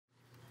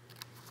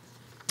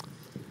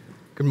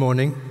Good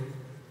morning.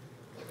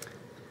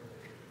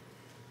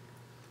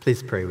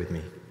 Please pray with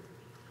me.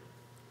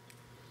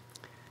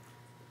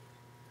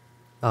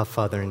 Our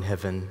Father in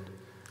heaven,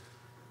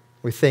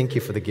 we thank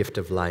you for the gift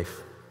of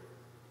life.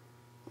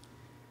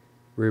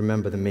 We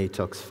remember the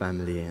Maytox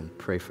family and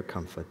pray for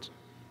comfort.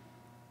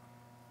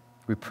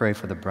 We pray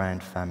for the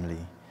Bryant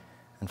family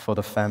and for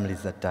the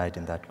families that died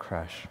in that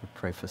crash. We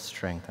pray for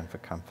strength and for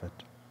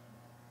comfort.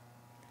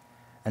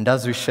 And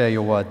as we share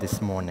your word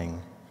this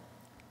morning,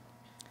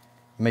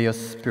 may your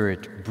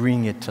Spirit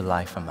bring it to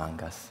life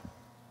among us.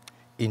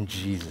 In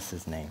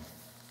Jesus' name,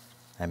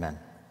 amen.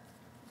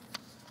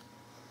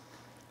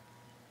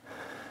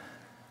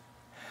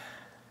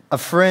 A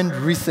friend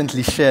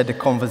recently shared a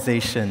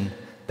conversation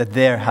that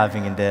they're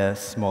having in their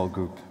small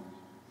group.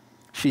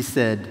 She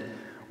said,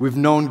 "We've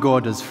known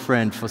God as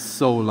friend for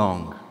so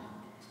long.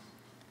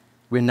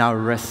 We're now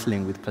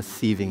wrestling with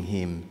perceiving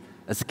him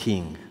as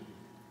king."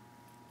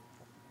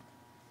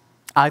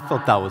 I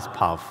thought that was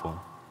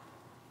powerful.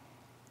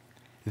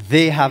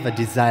 They have a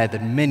desire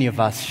that many of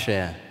us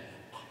share,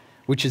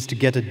 which is to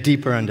get a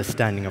deeper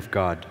understanding of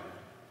God,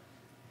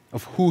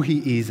 of who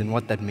he is and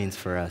what that means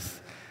for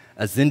us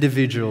as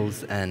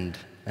individuals and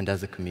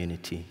as a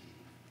community.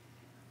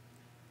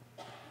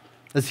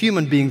 As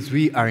human beings,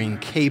 we are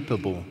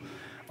incapable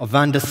of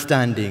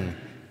understanding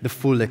the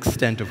full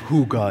extent of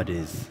who God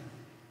is.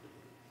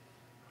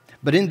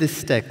 But in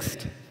this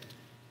text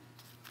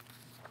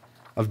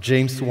of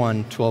James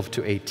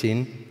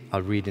 1:12-18,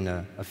 I'll read in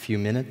a few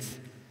minutes,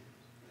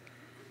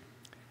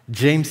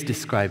 James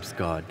describes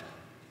God.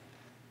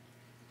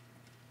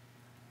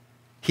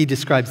 He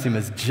describes him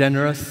as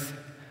generous,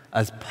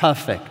 as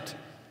perfect,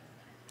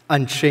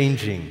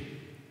 unchanging,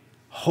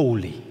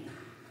 holy.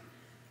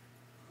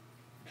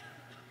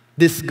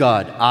 This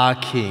God, our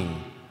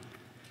King,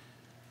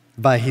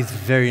 by his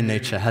very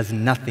nature, has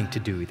nothing to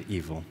do with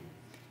evil.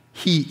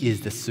 He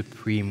is the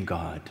supreme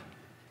God.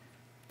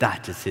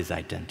 That is his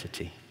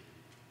identity.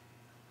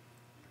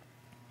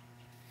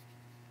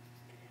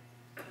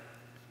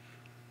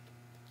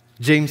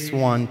 James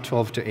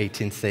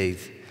 1:12-18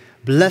 says,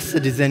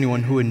 "Blessed is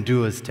anyone who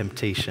endures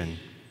temptation.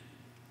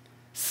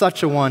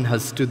 Such a one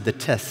has stood the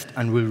test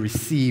and will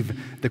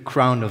receive the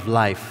crown of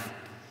life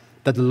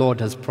that the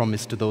Lord has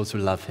promised to those who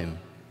love him.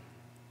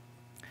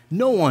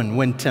 No one,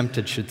 when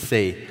tempted, should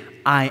say,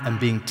 'I am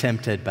being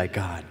tempted by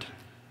God.'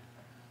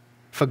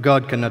 For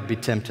God cannot be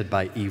tempted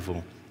by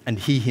evil, and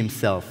he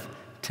himself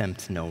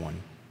tempts no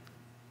one.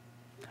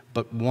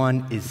 But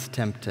one is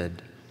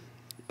tempted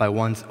by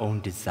one's own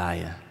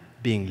desire,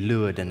 being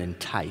lured and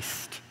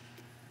enticed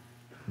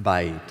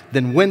by it.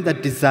 Then when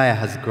that desire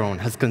has grown,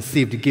 has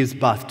conceived, it gives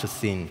birth to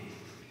sin.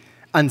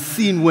 And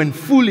sin, when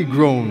fully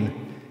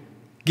grown,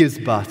 gives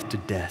birth to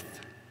death.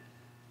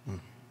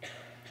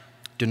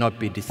 Do not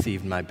be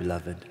deceived, my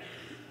beloved.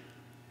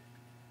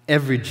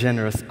 Every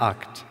generous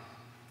act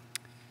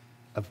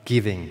of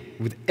giving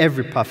with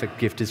every perfect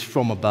gift is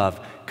from above,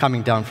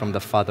 coming down from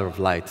the Father of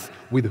lights,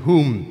 with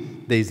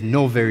whom there is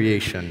no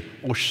variation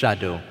or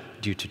shadow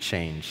due to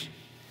change.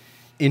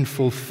 In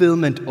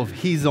fulfillment of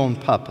his own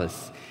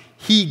purpose,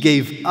 he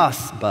gave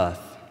us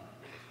birth.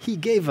 He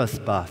gave us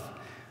birth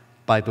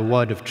by the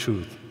word of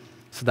truth,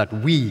 so that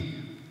we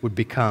would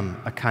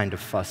become a kind of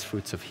first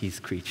fruits of his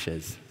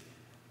creatures."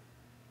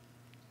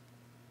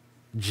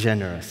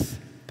 Generous,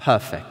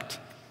 perfect,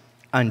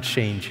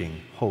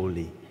 unchanging,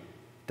 holy.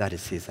 That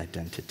is his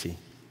identity.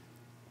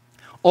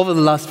 Over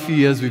the last few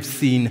years, we've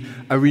seen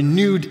a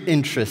renewed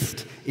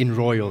interest in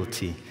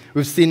royalty.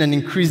 We've seen an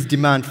increased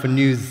demand for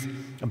news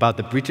about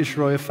the British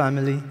royal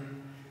family,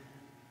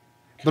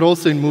 but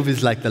also in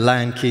movies like The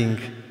Lion King,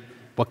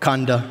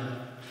 Wakanda,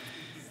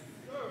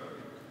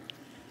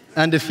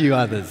 and a few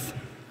others.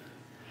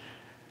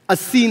 A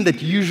scene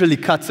that usually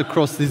cuts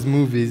across these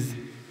movies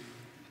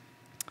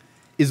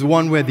is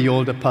one where the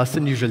older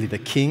person, usually the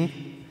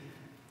king,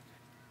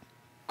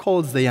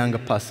 calls the younger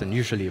person,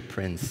 usually a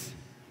prince,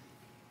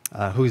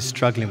 who is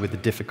struggling with a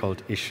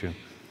difficult issue.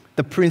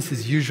 The prince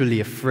is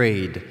usually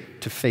afraid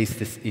to face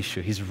this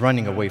issue. He's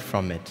running away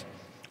from it,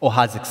 or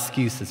has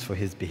excuses for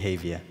his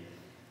behavior.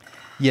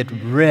 Yet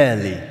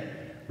rarely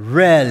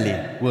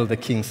will the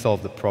king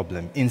solve the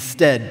problem.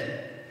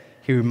 Instead,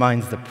 he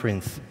reminds the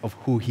prince of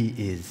who he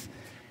is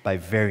by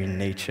very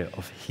nature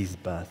of his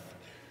birth.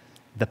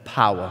 The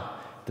power,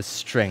 the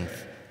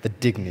strength, the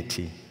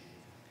dignity.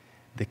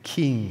 The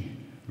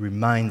king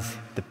reminds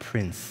the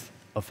prince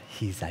of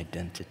his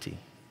identity.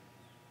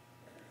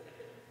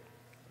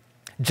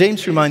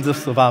 James reminds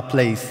us of our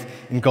place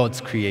in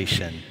God's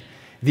creation,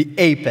 the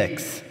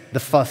apex, the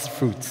first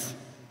fruits.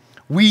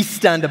 We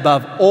stand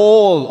above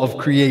all of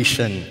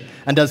creation,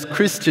 and as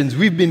Christians,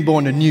 we've been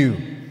born anew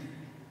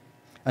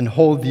and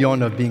hold the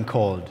honor of being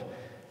called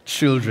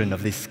children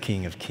of this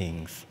King of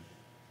Kings.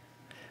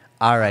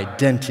 Our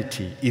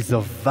identity is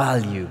of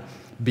value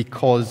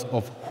because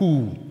of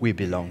who we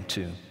belong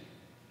to.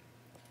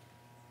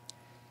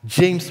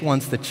 James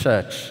wants the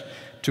church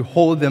to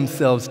hold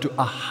themselves to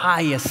a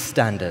higher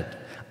standard,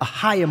 a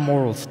higher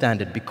moral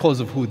standard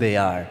because of who they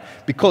are,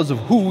 because of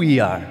who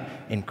we are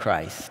in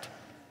Christ.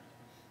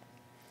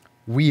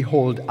 We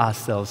hold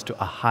ourselves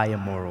to a higher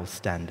moral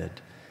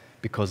standard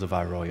because of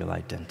our royal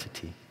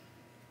identity.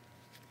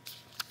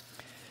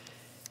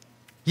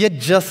 Yet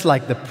just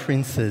like the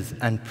princes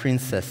and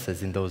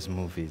princesses in those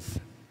movies,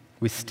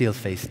 we still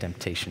face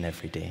temptation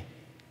every day.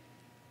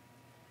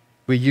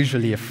 We're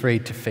usually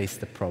afraid to face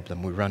the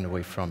problem. We run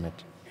away from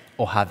it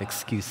or have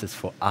excuses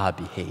for our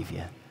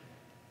behavior.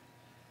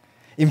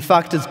 In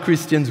fact, as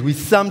Christians, we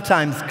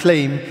sometimes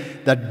claim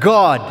that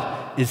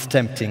God is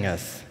tempting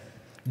us.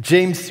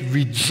 James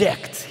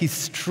he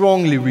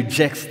strongly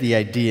rejects the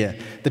idea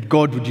that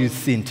God would use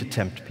sin to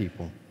tempt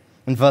people.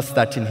 In verse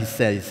 13, he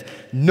says,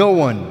 "No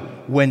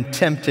one, when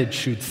tempted,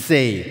 should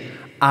say,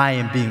 'I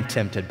am being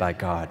tempted by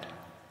God.'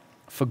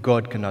 For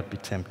God cannot be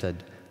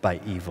tempted by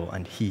evil,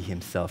 and he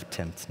himself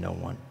tempts no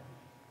one."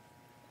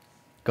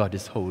 God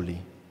is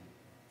holy.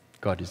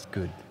 God is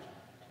good.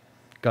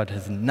 God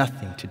has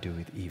nothing to do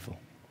with evil.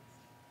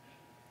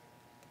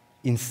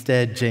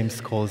 Instead, James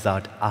calls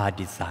out our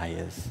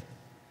desires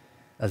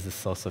as the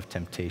source of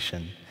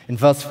temptation. In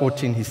verse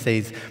 14, he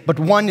says, "But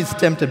one is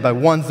tempted by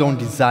one's own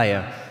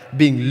desire,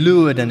 being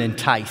lured and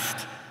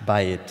enticed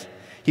by it."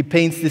 He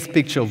paints this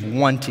picture of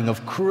wanting,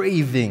 of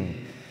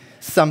craving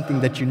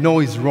something that you know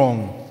is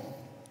wrong,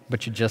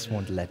 but you just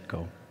won't let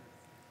go.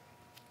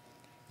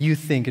 You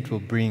think it will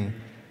bring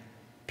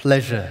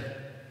pleasure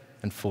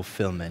and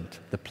fulfillment,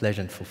 the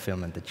pleasure and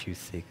fulfillment that you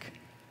seek.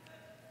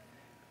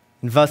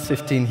 In verse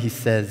 15, he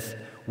says,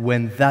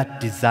 "When that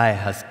desire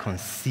has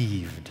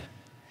conceived,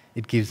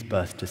 it gives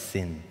birth to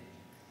sin.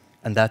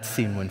 And that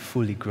sin, when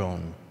fully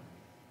grown,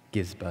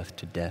 gives birth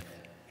to death."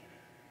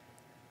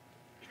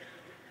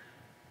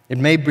 It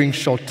may bring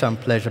short-term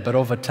pleasure, but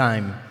over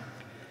time,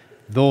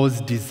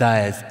 those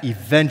desires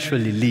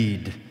eventually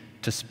lead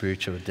to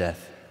spiritual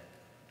death.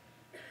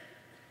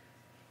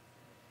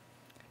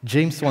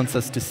 James wants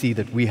us to see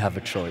that we have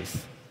a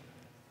choice.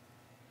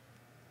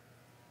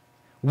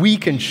 We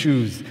can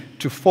choose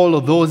to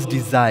follow those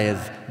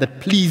desires that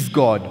please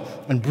God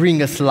and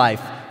bring us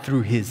life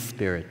through His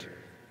Spirit.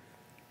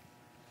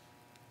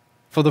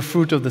 For the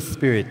fruit of the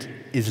Spirit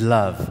is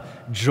love,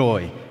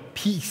 joy,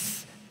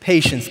 peace,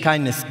 patience,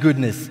 kindness,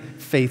 goodness,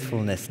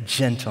 faithfulness,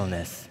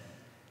 gentleness,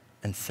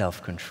 and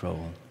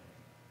self-control.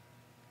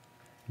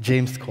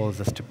 James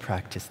calls us to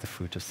practice the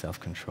fruit of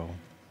self-control.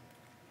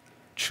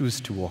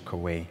 Choose to walk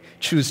away.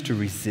 Choose to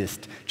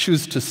resist.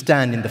 Choose to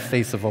stand in the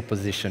face of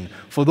opposition.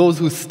 For those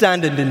who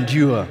stand and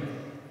endure,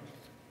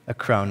 a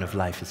crown of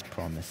life is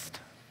promised.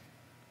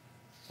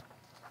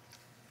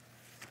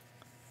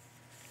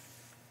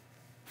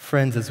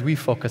 Friends, as we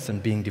focus on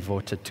being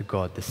devoted to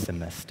God this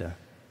semester,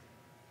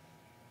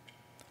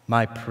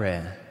 my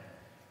prayer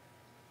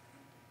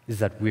is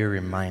that we're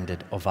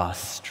reminded of our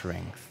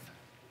strength.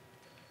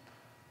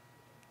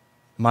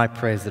 My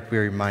prayer is that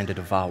we're reminded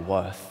of our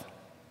worth.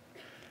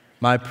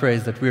 My prayer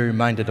is that we're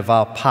reminded of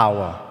our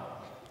power.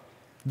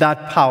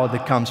 That power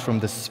that comes from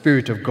the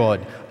Spirit of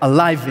God,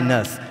 alive in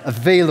us,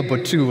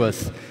 available to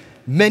us.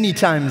 Many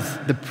times,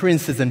 the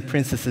princes and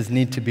princesses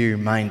need to be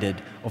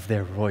reminded of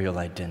their royal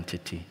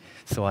identity.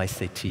 So I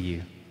say to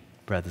you,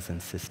 brothers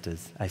and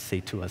sisters, I say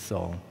to us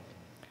all,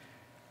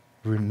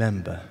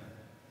 remember,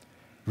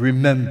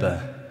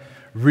 remember,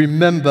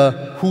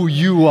 remember who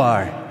you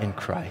are in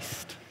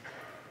Christ.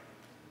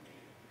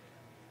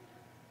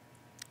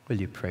 Will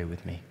you pray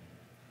with me?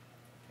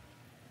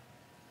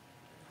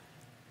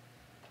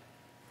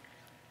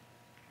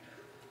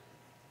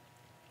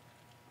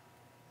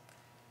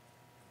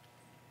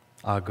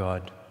 Our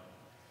God,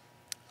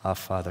 our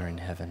Father in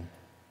heaven,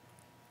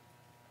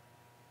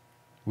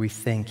 we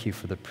thank you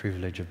for the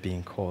privilege of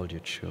being called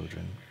your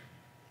children.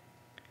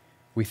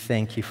 We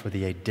thank you for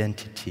the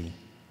identity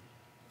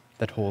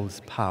that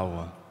holds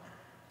power.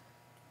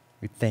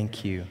 We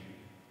thank you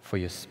for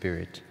your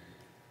Spirit.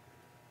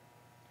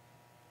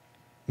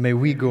 May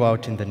we go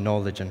out in the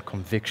knowledge and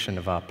conviction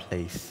of our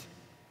place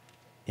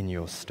in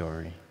your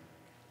story.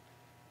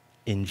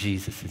 In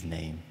Jesus'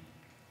 name,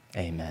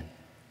 amen.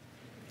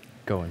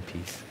 Go in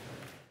peace.